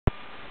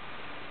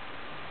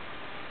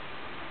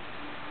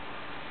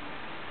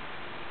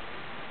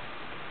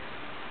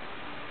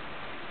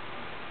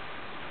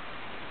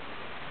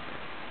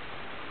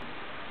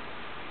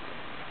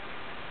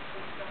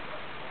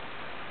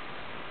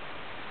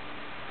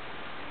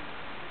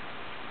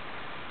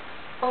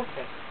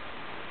Okay.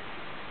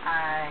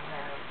 I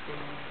have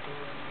been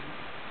doing,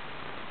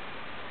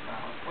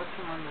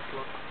 working on this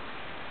look.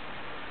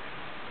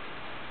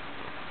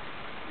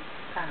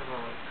 Kind of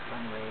a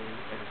runway,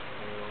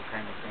 editorial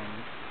kind of thing.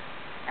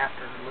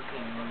 After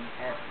looking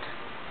at,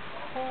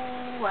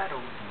 I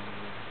don't know.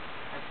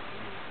 Let's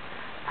see.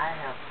 I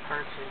have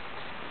purchased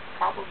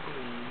probably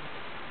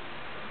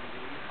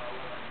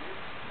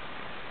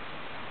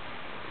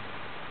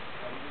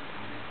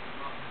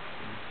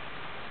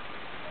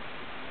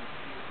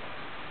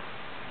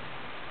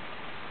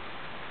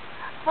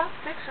about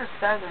 6 or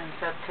 7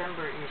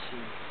 September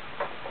issues.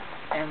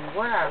 And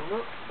what I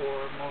look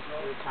for most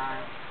of the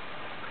time,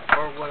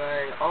 or what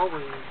I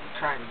always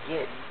try to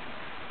get,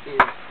 is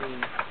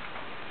the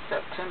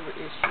September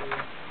issue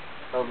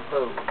of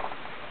Vogue.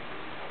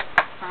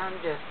 I'm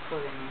just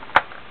putting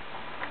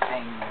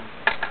things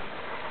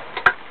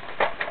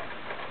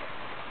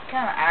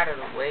kind of out of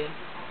the way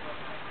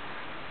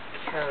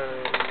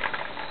because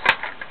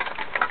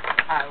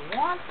I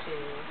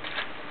wanted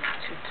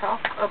to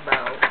talk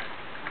about,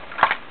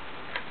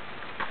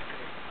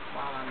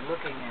 while I'm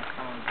looking at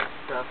some of the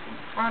stuff in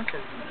front of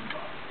me,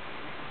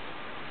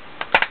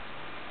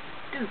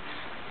 Dupes.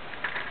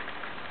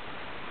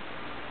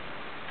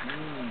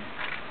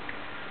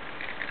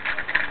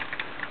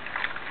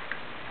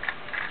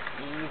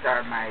 These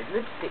are my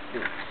lipstick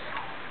dupes.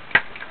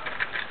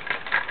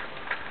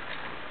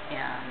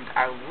 And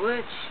I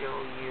would show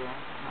you,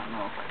 I don't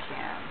know if I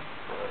can,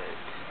 but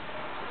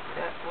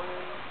that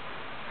way,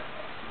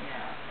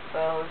 yeah,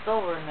 well, it's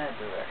over in that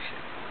direction.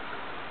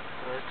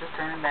 So it's just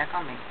turning back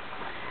on me.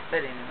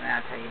 But anyway,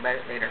 I'll tell you about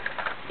it later.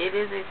 It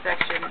is a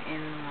section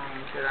in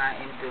rooms that I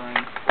am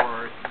doing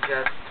for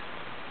just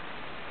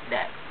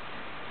that.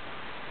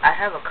 I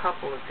have a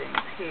couple of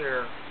things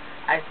here.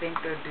 I think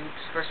they're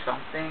dupes for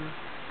something,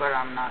 but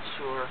I'm not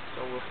sure.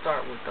 So we'll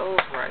start with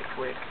those right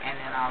quick, and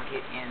then I'll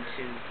get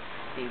into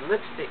the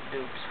lipstick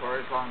dupes for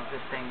as long as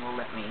this thing will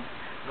let me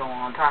go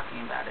on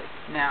talking about it.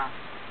 Now,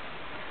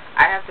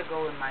 I have to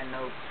go in my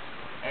notes,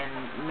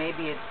 and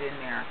maybe it's in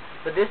there,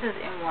 but this is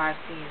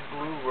NYC's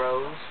Blue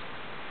Rose.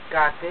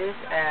 Got this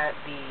at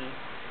the,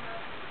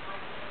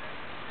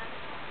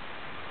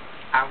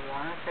 I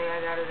want to say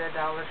I got it at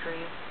Dollar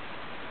Tree,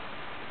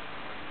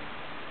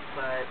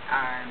 but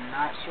I'm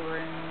not sure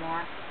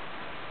anymore.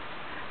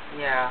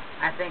 Yeah,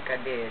 I think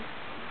I did.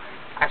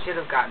 I should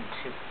have gotten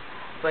 2.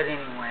 But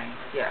anyway,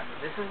 yeah,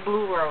 this is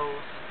Blue Rose,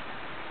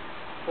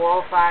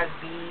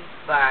 405B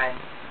by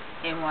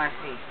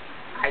NYC.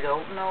 I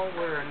don't know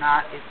whether or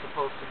not it's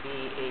supposed to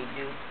be a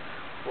dupe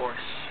for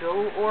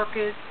Show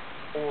Orchid,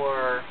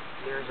 or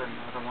there's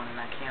another one and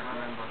I can't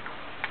remember.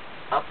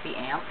 Up the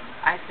Amp,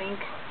 I think.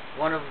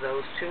 One of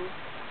those 2.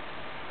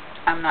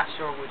 I'm not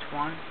sure which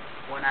one.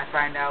 When I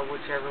find out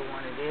whichever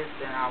one it is,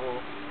 then I will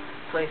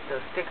place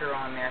the sticker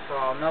on there so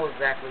I'll know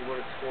exactly what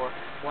it's for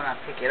when I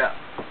pick it up.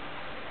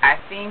 I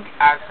think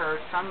I've heard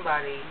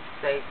somebody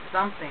say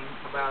something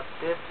about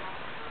this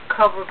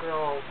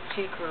CoverGirl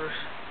Cheekers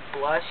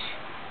blush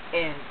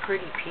in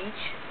Pretty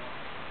Peach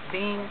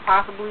being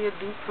possibly a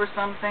dupe for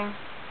something.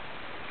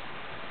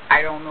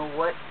 I don't know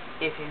what.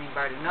 If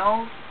anybody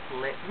knows,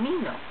 let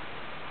me know.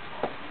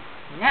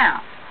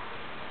 Now,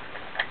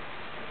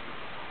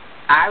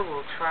 I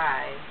will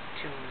try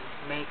to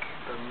make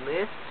the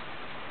list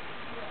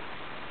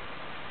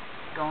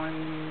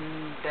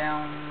going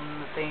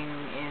down the thing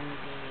in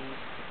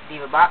the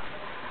Diva box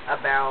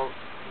about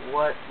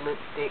what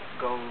lipstick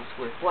goes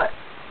with what.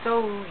 So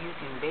you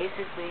can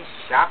basically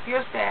shop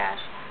your stash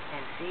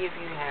and see if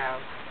you have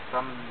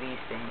some of these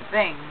same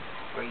things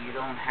where you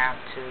don't have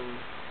to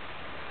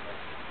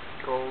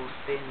go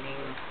spending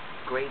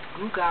great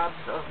goo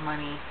gobs of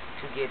money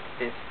to get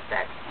this,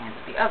 that, and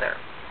the other.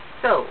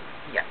 So,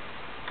 yeah.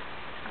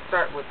 I'll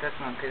start with this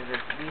one because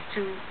these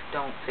 2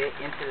 don't fit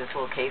into this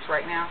little case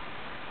right now.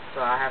 So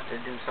I have to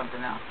do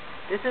something else.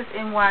 This is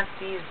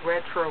NYC's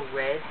Retro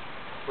Red,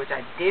 which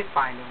I did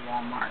find in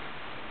Walmart.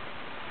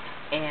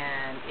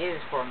 And it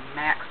is for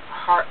Max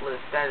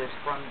Heartless. That is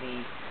from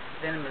the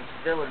Venomous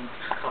Villains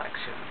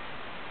collection.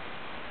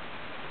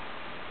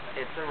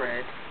 It's a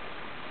red.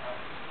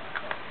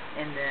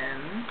 And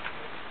then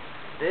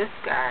this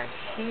guy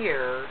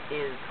here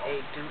is a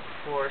dupe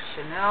for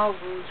Chanel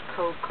Rouge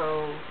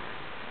Coco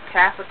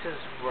Taffetas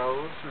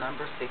Rose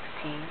number 16.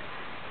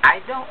 I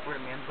don't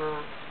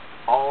remember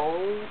all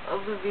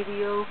of the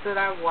videos that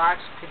I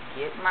watched to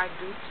get my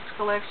dupes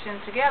collection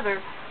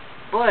together,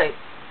 but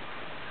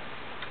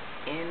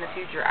in the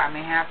future I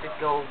may have to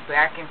go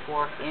back and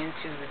forth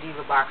into the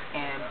Diva box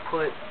and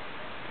put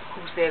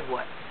who said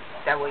what.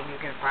 That way you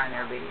can find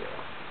their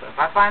videos. So if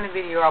I find a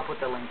video, I'll put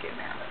the link in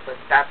there. But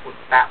that's what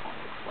that one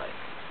looks like.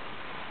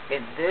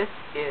 And this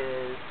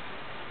is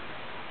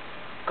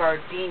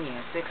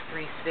Gardenia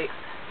 636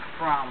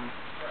 from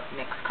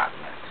NYX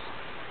Cosmetics.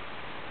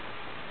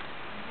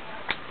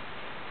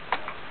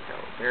 So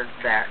there's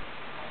that.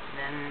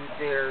 Then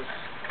there's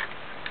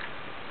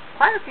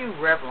quite a few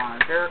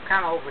Revlons. They're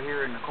kind of over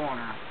here in the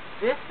corner.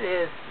 This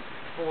is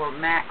for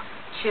Max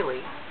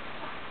Chili.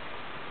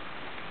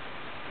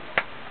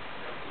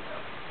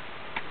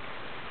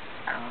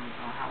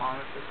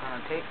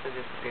 tape, so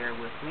just bear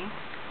with me.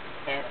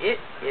 And it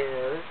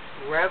is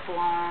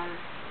Revlon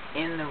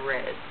in the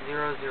red,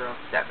 007.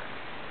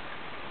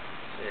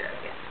 Say that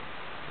again.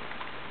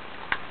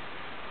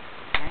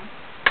 Okay.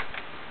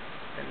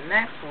 The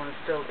next one is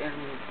still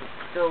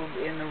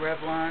in the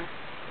Revlon.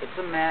 It's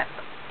a matte,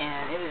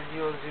 and it is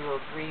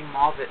 003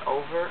 Mauve It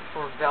Over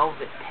for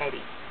Velvet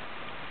Teddy,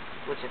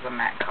 which is a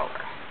matte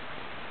color.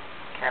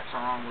 Caps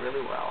are on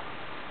really well.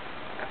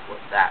 That's what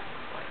that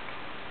looks like.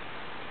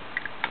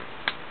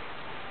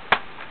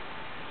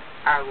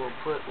 I will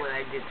put what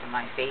I did to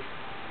my face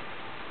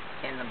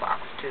in the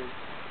box too.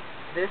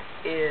 This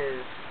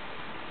is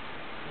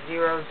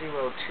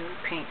 002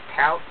 Pink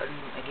Tout,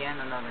 again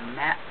another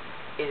matte.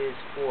 It is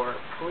for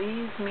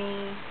Please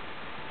Me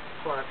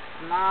plus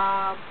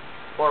Snob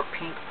or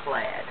Pink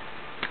Plaid.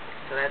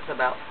 So that's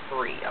about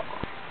 3 of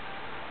them.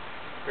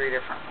 3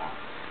 different ones.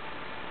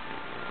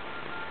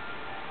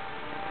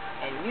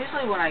 And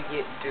usually when I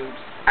get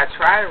dupes, I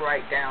try to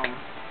write down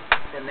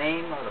the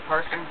name of the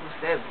person who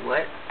said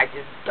what. I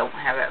just don't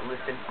have that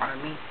list in front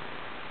of me.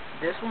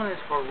 This one is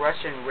for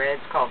Russian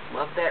Red. It's called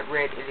Love That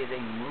Red. It is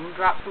a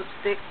Moondrops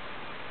lipstick.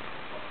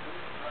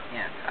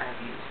 Yes, I have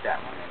used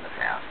that one in the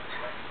past.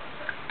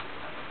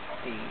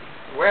 The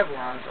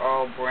Revlons are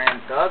all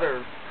brand. The other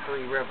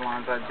 3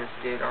 Revlons I just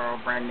did are all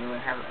brand new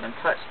and haven't been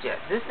touched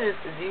yet. This is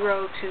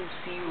 020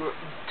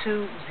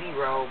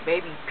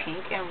 Baby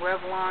Pink in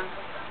Revlon.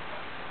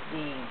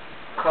 The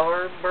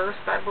color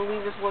burst, I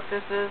believe, is what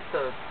this is.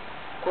 The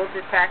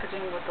quilted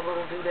packaging with the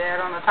little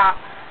doodad on the top.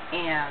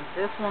 And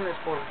this one is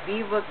for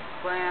Viva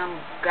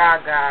Glam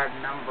Gaga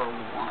number 1.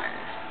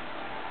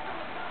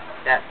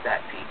 That's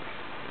that pink.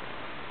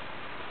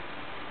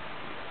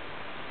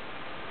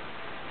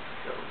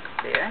 So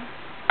there.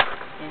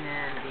 And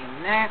then the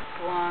next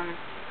one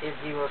is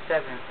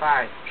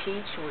 075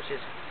 Peach, which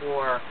is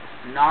for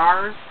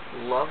NARS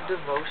Love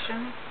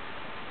Devotion.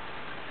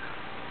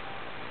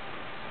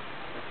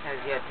 Has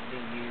yet to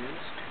be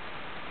used.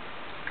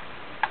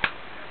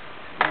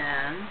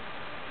 And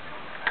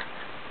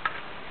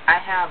I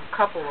have a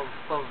couple of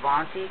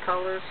Avanti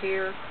colors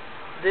here.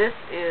 This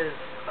is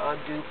a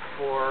dupe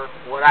for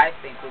what I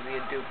think would be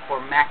a dupe for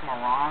Mac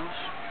Melange,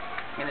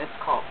 and it's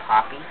called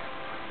Poppy.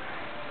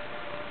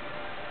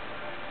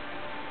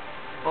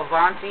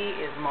 Avanti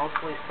is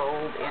mostly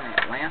sold in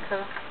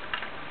Atlanta.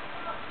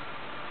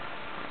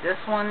 This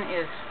one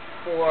is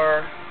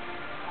for,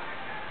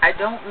 I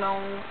don't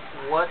know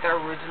what the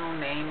original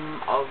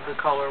name of the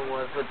color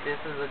was, but this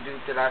is a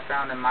dupe that I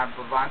found in my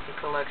Avanti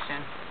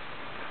collection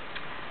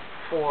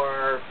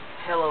for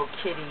Hello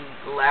Kitty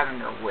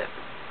Lavender Whip.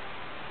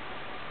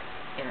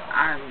 And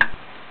I'm,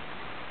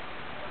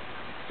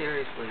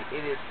 seriously,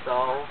 it is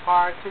so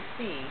hard to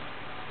see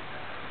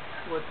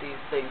what these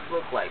things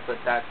look like, but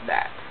that's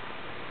that.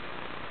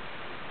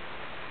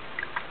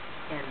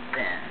 And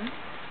then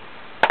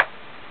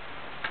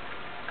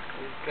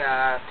we've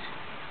got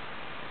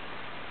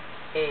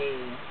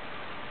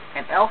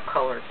an elf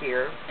color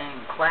here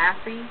in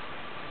Classy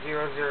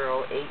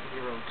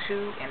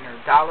 00802 and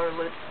their dollar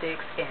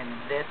lipsticks,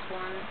 and this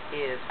one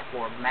is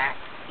for Mac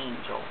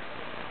Angel.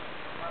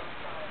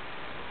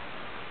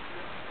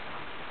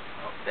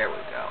 Oh, there we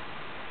go.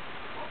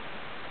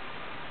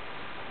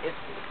 It's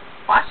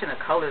washing the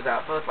colors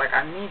out, so it's like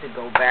I need to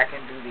go back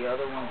and do the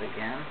other ones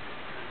again.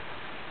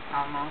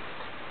 Almost.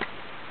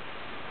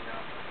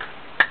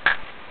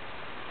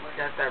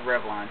 That's that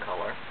Revlon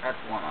color. That's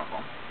one of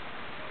them.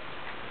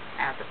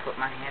 I have to put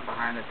my hand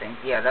behind the thing.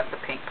 Yeah, that's the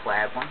pink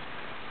plaid one.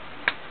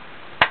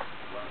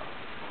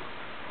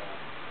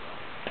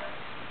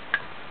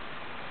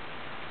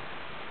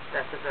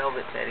 That's the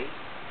Velvet Teddy.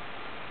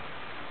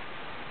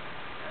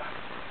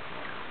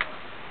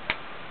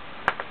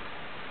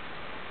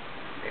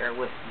 Bear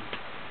with me.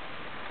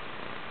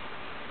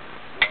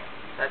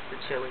 That's the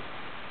chili.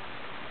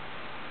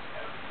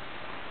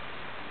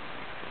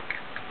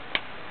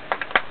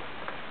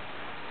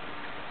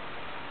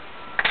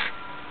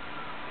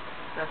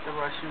 That's the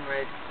Russian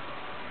Red.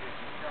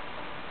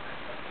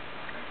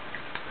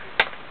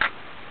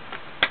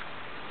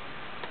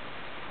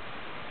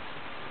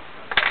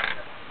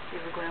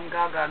 Viva Glam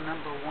Gaga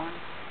number 1.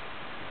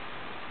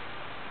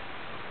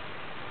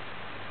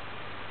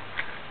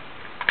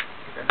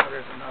 I know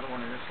there's another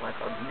one that's like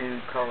a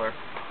nude color.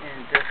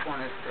 And this one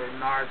is the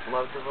NARS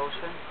Love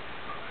Devotion.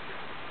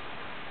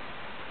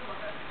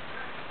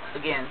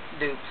 Again,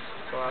 dupes.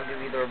 So I'll give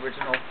you the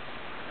original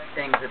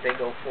things that they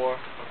go for.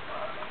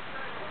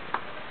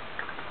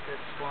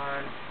 This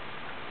one,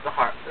 the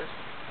Heartless.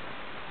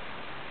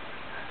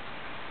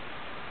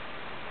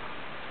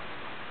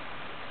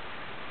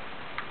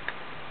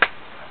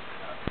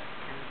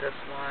 And this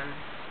one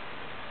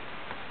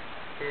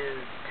is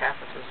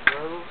Tacitus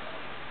Rose.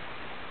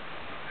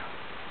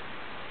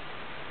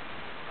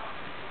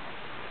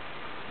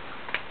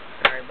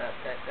 Sorry about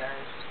that,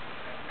 guys.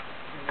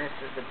 And this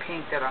is the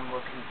pink that I'm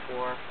looking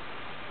for.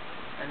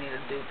 I need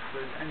a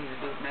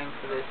dupe name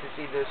for this.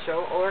 It's either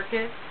Show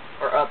Orchid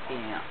or Up the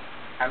Amp.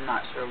 I'm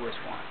not sure which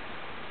one.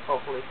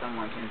 Hopefully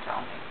someone can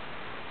tell me.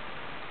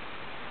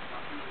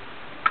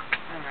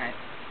 Alright.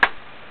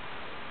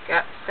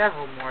 got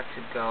several more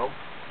to go.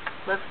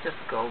 Let's just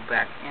go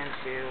back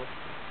into,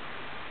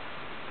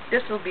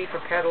 this will be for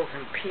Petals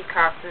and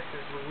Peacocks. This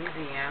is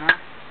Louisiana,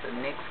 the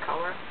NYX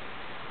color.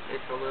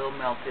 It's a little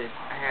melted.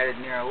 I had it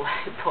near a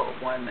light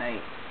bulb one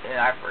night, and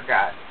I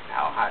forgot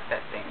how hot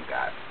that thing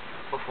got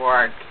before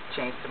I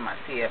changed to my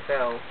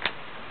CFL.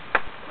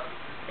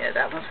 Yeah,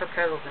 that one's for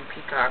Petals and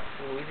Peacocks,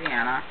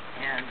 Louisiana.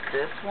 And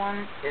this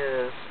one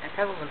is, and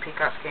Petals and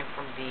Peacocks came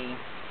from the,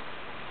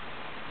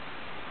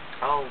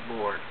 oh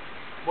Lord,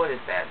 what is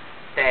that?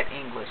 That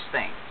English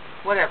thing.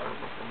 Whatever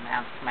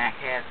the Mac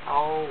had.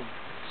 Oh,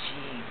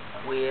 gee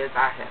whiz,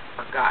 I have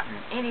forgotten.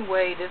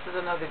 Anyway, this is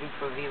another dupe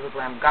for Viva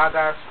Glam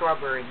Gaga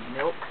Strawberry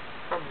Milk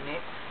from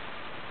NYX.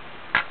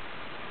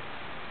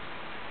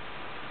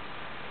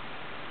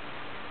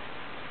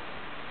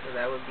 So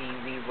that would be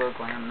Viva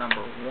Glam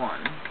number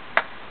 1.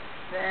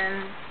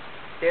 Then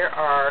there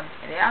are,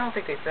 and I don't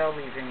think they sell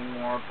these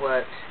anymore,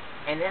 but,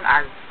 and then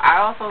I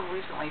also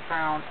recently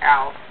found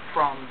out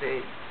from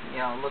the,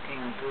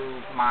 looking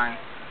through my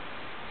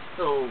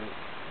little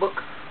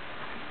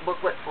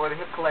booklet for the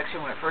Hip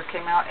collection when it first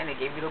came out, and they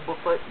gave you the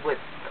booklet with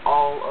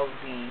all of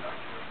the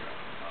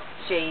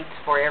shades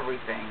for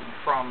everything,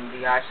 from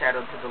the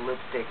eyeshadow to the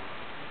lipstick,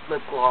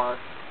 lip gloss,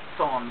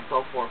 so on and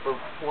so forth,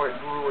 before it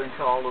grew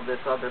into all of this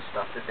other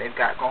stuff that they've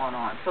got going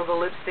on. So the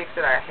lipsticks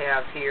that I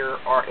have here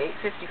are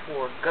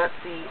 854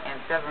 Gutsy and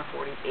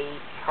 748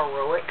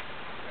 Heroic.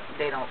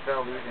 They don't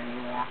sell these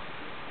anymore.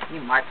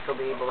 You might still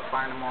be able to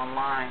find them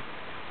online.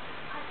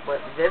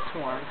 But this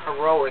one,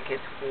 Heroic,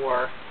 is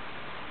for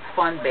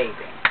fun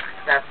bathing.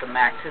 That's the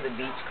MAC to the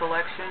Beach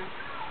collection.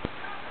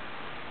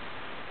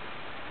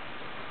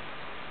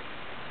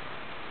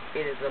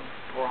 It is a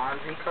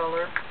bronzy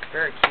color,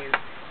 very cute.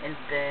 And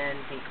then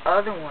the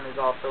other one is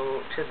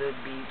also to the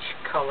beach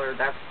color.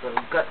 That's the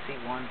Gutsy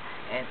one,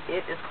 and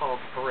it is called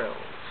Thrills.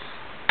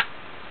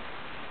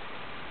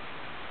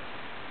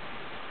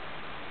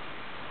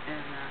 And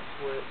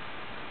that's what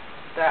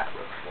that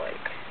looks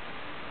like.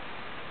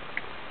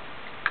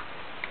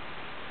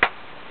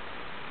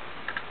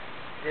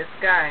 This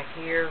guy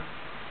here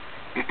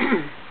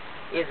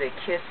is a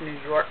Kiss New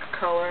York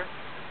color,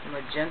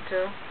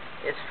 magenta.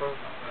 It's for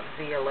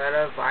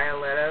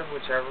Violetta,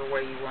 whichever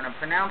way you want to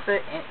pronounce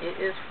it, and it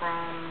is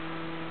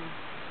from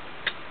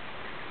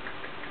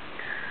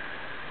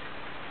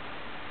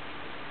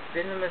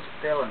Venomous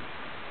Villain.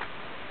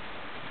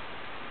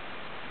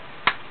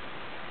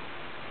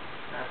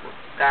 That's what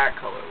that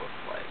color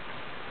looks like.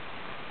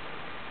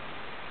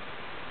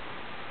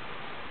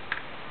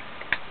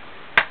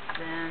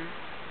 Then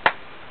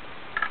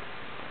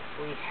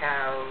we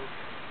have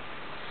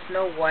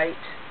Snow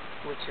White,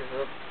 which is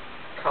a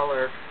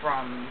color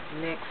from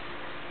NYX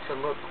to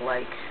look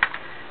like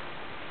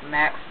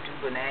Max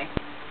Dubonnet.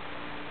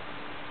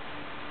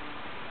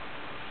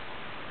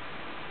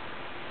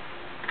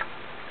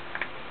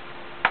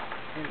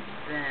 And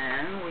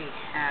then we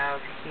have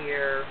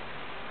here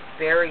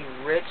Very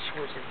Rich,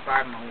 which is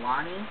by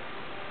Milani,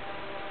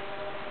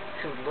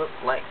 to look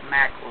like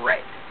Mac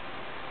Red.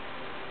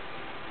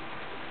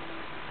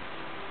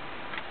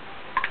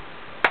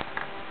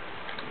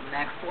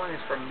 Next one is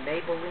from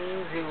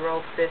Maybelline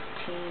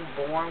 015,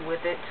 Born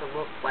With It, to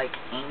look like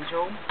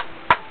Angel.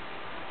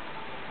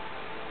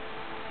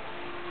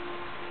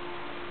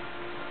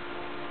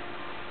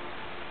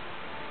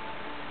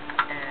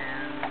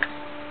 And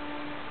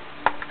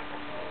a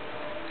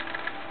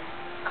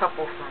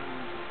couple from,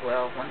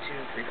 well, 1, 2,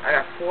 3, I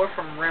got 4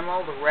 from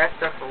Rimmel, the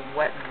rest are from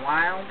Wet n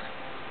Wild.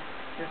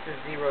 This is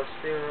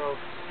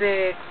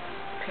 006,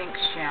 Pink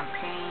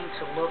Champagne,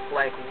 to look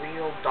like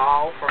Real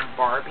Doll from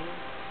Barbie.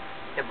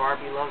 The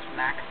Barbie Loves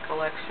Mac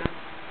collection.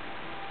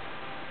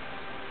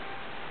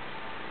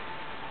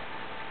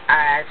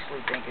 I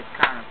actually think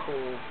it's kind of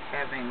cool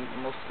having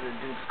most of the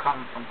dupes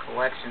come from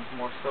collections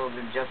more so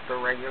than just the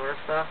regular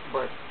stuff,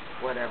 but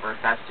whatever,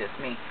 that's just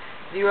me.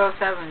 070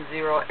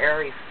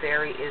 Airy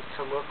Fairy is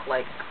to look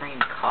like Cream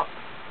Cup.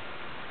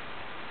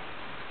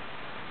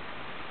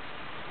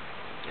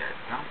 There we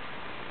go.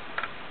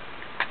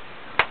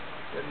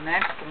 The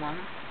next one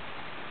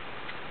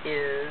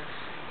is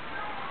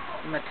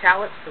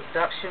Metallic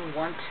Seduction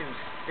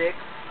 126.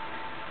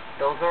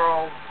 Those are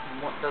all,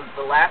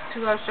 the last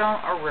two I've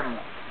shown are Rimmel.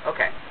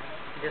 Okay,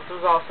 this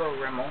was also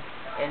Rimmel,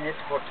 and this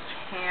for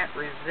Can't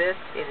Resist.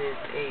 It is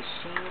a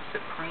Sheen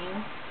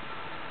Supreme.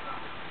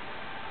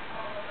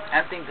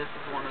 I think this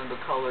is one of the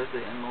colors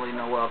that Emily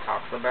Noel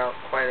talks about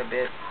quite a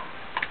bit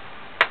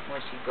when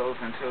she goes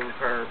into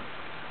her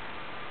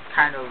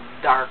kind of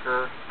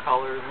darker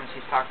colors when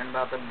she's talking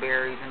about the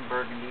berries and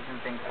burgundies and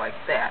things like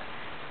that.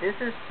 This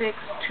is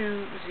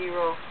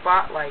 620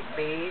 Spotlight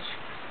Beige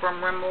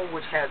from Rimmel,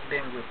 which has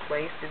been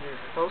replaced. It is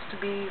supposed to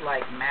be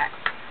like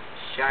MAC's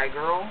Shy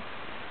Girl.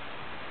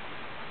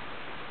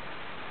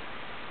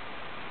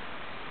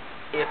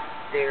 If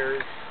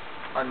there's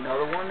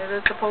another one that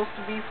it's supposed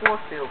to be for,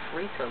 feel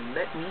free to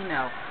let me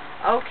know.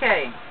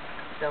 Okay,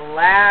 the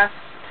last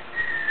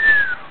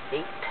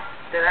 8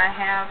 that I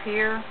have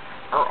here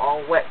are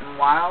all Wet n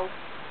Wild.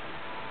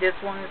 This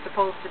one is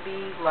supposed to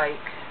be like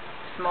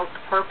Smoked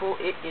Purple.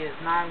 It is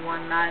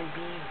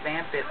 919B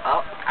Vamp It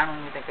Up. I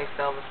don't even think they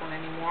sell this one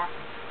anymore.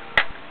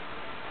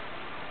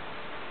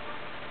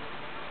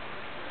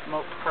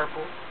 Smoked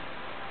Purple.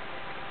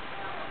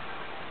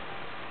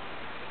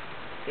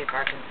 If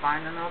I can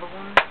find another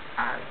one,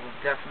 I will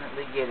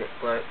definitely get it,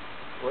 but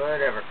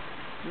whatever.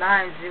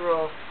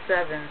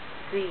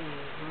 907C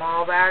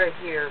Mob Out of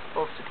Here is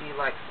supposed to be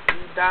like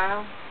speed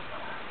dial.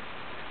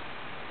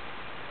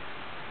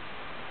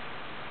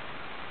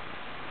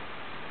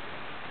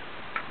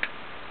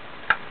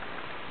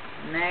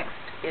 Next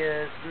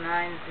is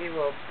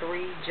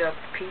 903 Just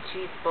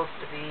Peachy, supposed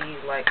to be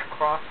like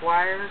cross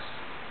wires.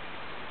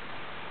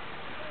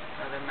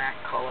 Another MAC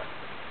color.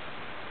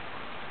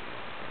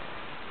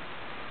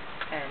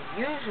 And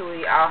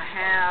usually I'll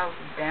have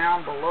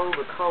down below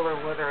the color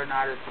whether or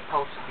not it's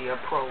supposed to be a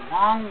pro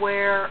long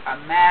wear, a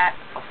matte,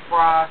 a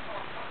frost,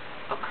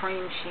 a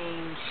cream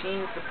sheen,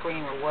 sheen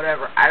supreme, or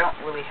whatever. I don't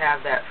really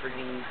have that for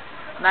these.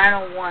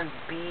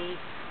 901B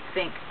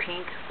Think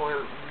Pink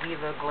for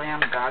Viva Glam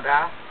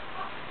Gaga.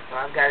 So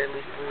I've got at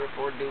least 3 or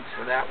 4 dupes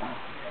for that one.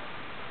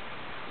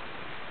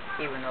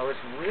 Even though it's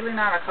really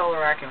not a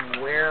color I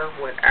can wear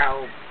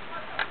without.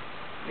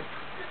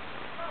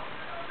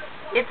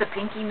 It's a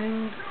pinky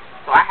nude,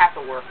 so I have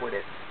to work with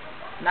it.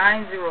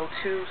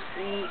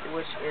 902C,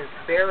 which is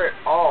Bear It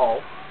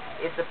All,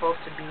 is supposed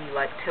to be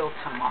like Till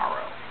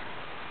Tomorrow.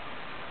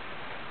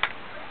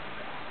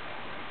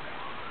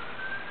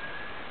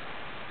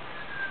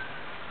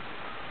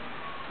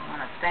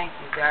 Thank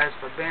you guys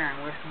for bearing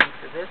with me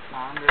for this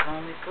long. There's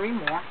only 3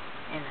 more,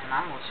 and then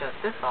I'm going to shut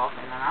this off,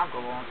 and then I'll go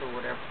on to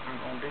whatever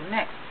I'm going to do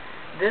next.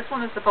 This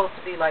one is supposed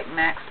to be like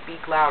MAC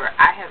Speak Louder.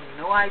 I have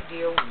no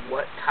idea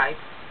what type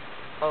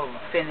of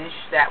finish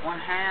that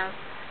one has,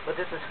 but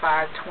this is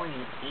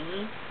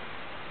 520E,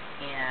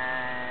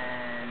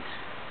 and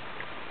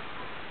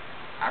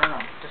I don't know,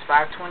 just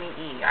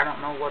 520E. I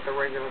don't know what the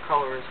regular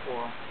color is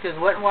for. Because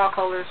Wet n Wild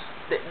colors,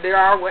 there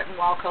are Wet n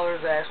Wild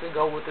colors that actually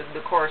go with the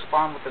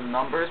correspond with the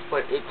numbers,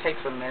 but it takes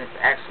a minute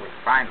to actually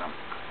find them.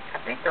 I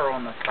think they're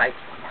on the site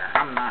somewhere.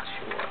 I'm not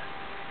sure.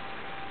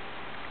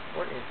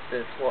 What is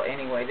this? Well,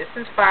 anyway, this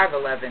is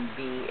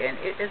 511B, and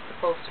it is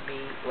supposed to be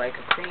like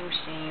a cream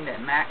sheen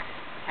that MAC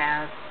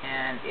has,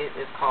 and it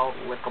is called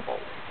Lickable.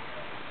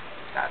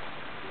 That's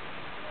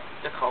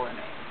the color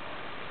name.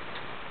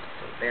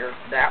 So there's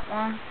that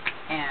one.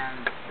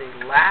 And the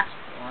last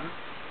one is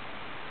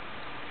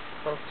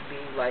supposed to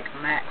be like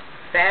Max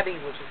Fabby,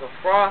 which is a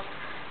frost.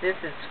 This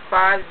is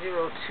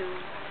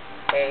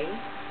 502A,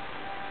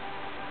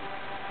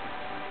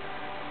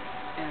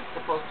 and it's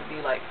supposed to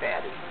be like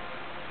Fabby.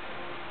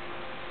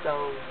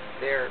 So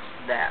there's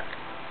that.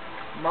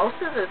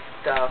 Most of the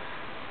stuff,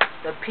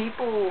 the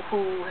people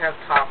who have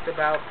talked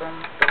about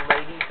them, the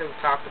ladies who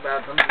have talked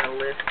about them, the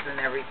lists and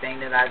everything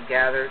that I've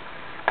gathered,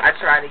 I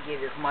try to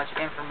give as much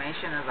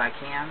information as I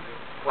can,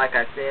 like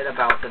I said,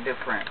 about the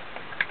different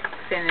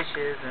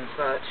finishes and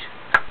such,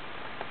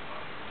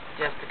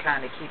 just to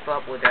kind of keep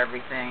up with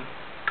everything.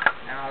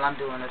 And all I'm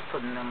doing is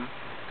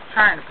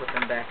trying to put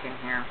them back in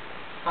here,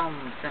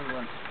 some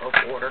semblance of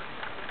order.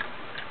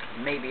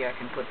 Maybe I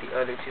can put the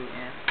other 2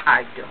 in.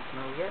 I don't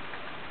know yet.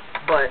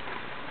 But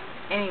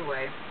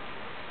anyway,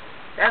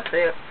 that's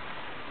it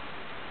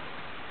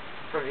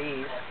for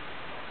these.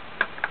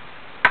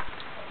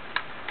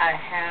 I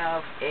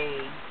have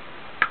a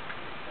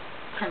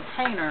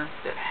container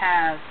that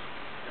has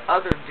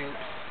other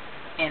dupes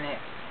in it,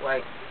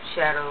 like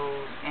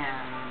shadows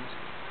and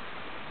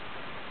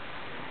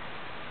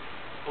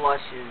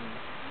blushes,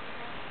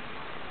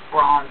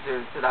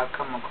 bronzers that I've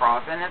come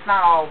across, and it's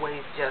not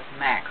always just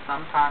MAC.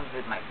 Sometimes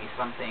it might be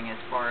something as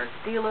far as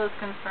Stila is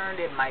concerned.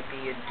 It might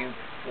be a dupe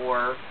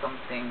for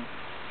something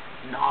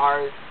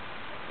NARS.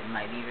 It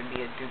might even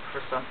be a dupe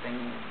for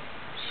something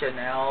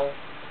Chanel.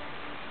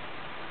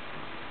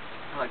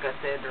 Like I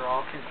said, they're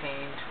all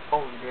contained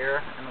over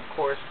there. And of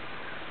course,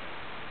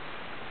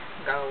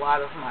 got a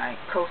lot of my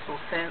coastal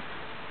scents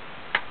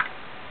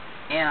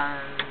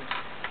and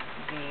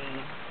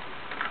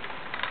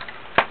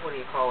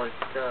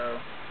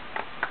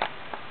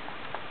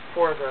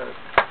for the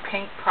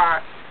paint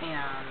pots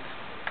and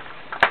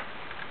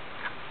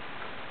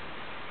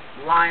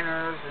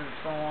liners and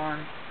so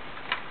on.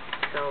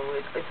 So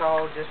it's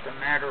all just a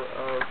matter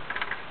of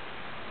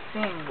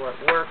seeing what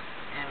works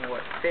and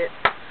what fits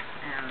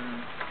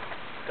and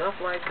stuff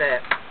like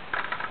that.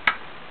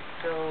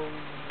 So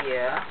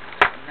yeah,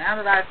 now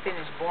that I've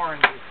finished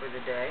boring you for the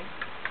day,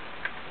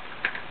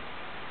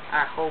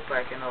 I hope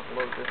I can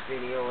upload this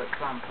video at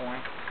some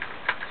point,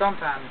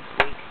 sometime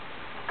this week.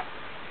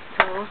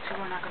 So those 2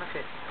 are not going to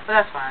fit, but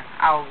that's fine.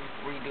 I'll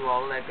redo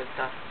all of that good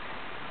stuff.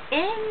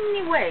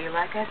 Anyway,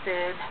 like I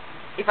said,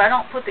 if I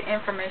don't put the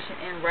information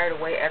in right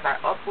away as I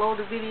upload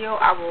the video,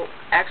 I will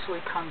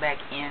actually come back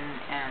in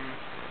and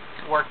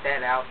work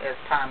that out as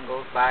time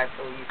goes by,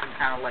 so you can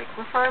kind of like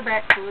refer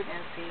back to it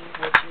and see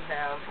what you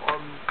have, or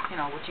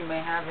what you may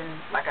have in,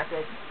 like I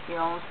said,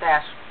 your own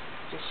stash.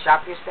 Just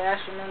shop your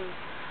stash and then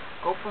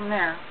go from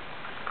there,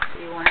 so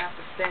you won't have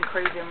to spend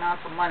crazy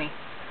amounts of money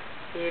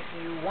if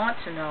you want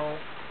to know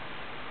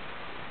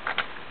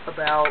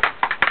about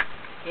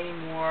any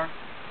more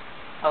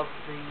of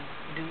the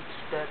dupes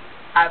that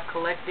I've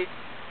collected,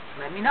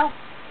 let me know.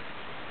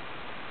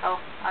 So,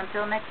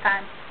 until next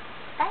time,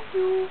 thank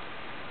you.